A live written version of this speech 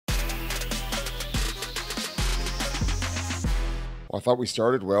Well, I thought we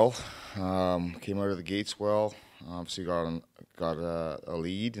started well. Came out of the gates well. Obviously got a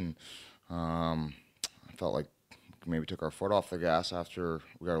lead, and I felt like maybe took our foot off the gas after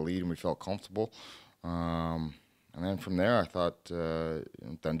we got a lead and we felt comfortable. And then from there, I thought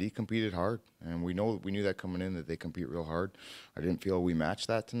Dundee competed hard, and we knew that coming in that they compete real hard. I didn't feel we matched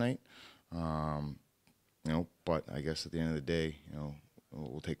that tonight, but I guess at the end of the day,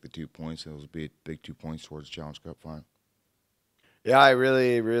 we'll take the 2 points. It'll be a big 2 points towards the Challenge Cup final. Yeah, I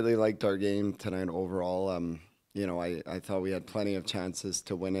really, really liked our game tonight overall. I thought we had plenty of chances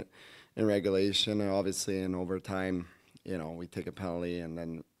to win it in regulation, and obviously in overtime, we take a penalty and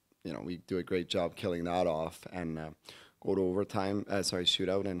then, we do a great job killing that off and go to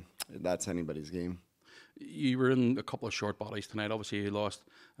shootout, and that's anybody's game. You were in a couple of short bodies tonight. Obviously, you lost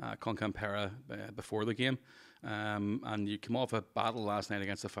Keefe and Omar before the game, and you came off a battle last night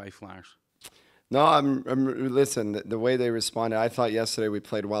against the Five Flyers. No, listen, the way they responded, I thought yesterday we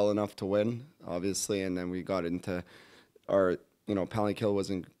played well enough to win, obviously, and then we got into our, penalty kill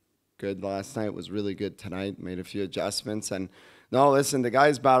wasn't good last night. It was really good tonight, made a few adjustments. And no, listen, the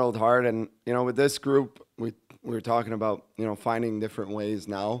guys battled hard, and, with this group, we were talking about, finding different ways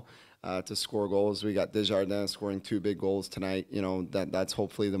now to score goals. We got Desjardins scoring 2 big goals tonight. That's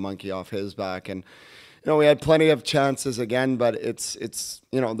hopefully the monkey off his back. And, we had plenty of chances again, but it's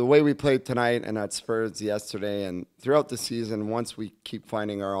the way we played tonight and at Spurs yesterday and throughout the season, once we keep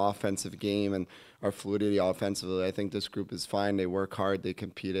finding our offensive game and our fluidity offensively, I think this group is fine. They work hard, they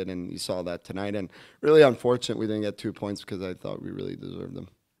competed, and you saw that tonight. And really unfortunate we didn't get 2 points because I thought we really deserved them.